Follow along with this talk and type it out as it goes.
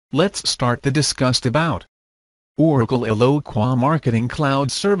Let's start the discussed about Oracle Eloqua Marketing Cloud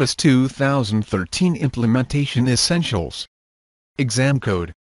Service 2013 Implementation Essentials. Exam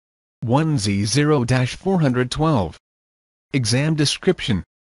Code 1Z0-412. Exam Description.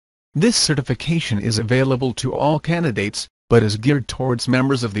 This certification is available to all candidates, but is geared towards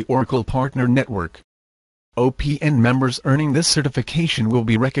members of the Oracle Partner Network. OPN members earning this certification will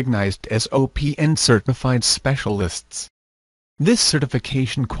be recognized as OPN Certified Specialists. This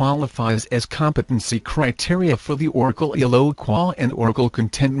certification qualifies as competency criteria for the Oracle Eloqua and Oracle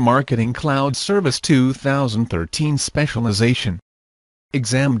Content Marketing Cloud Service 2013 specialization.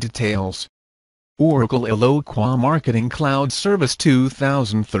 Exam details. Oracle Eloqua Marketing Cloud Service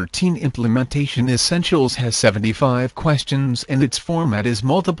 2013 Implementation Essentials has 75 questions and its format is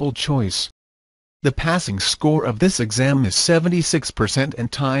multiple choice. The passing score of this exam is 76%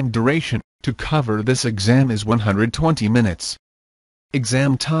 and time duration to cover this exam is 120 minutes.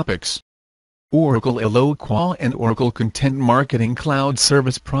 Exam topics. Oracle Eloqua and Oracle Content Marketing Cloud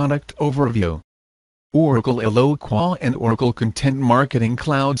Service Product Overview. Oracle Eloqua and Oracle Content Marketing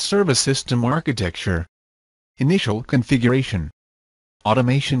Cloud Service System Architecture. Initial configuration.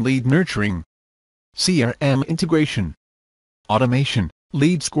 Automation lead nurturing. CRM integration. Automation,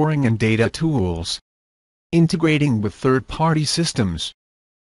 lead scoring and data tools. Integrating with third-party systems.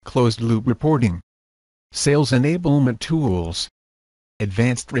 Closed-loop reporting. Sales enablement tools.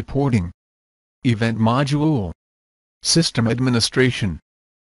 Advanced reporting. Event module. System administration.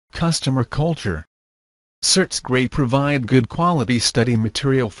 Customer culture. CertsGrade provide good quality study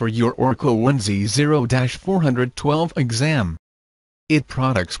material for your Oracle 1Z0-412 exam. It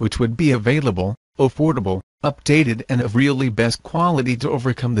products which would be available, affordable, updated and of really best quality to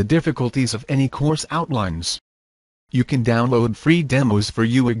overcome the difficulties of any course outlines. You can download free demos for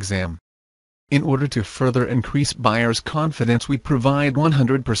your exam. In order to further increase buyers' confidence, we provide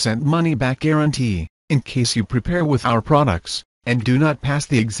 100% money-back guarantee, in case you prepare with our products, and do not pass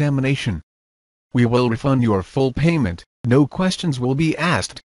the examination. We will refund your full payment, no questions will be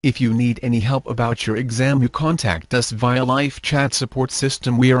asked. If you need any help about your exam, you contact us via live chat support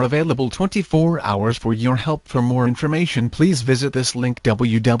system. We are available 24 hours for your help. For more information, please visit this link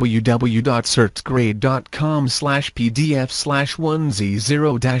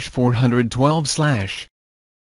www.certsgrade.com/pdf/1Z0-412/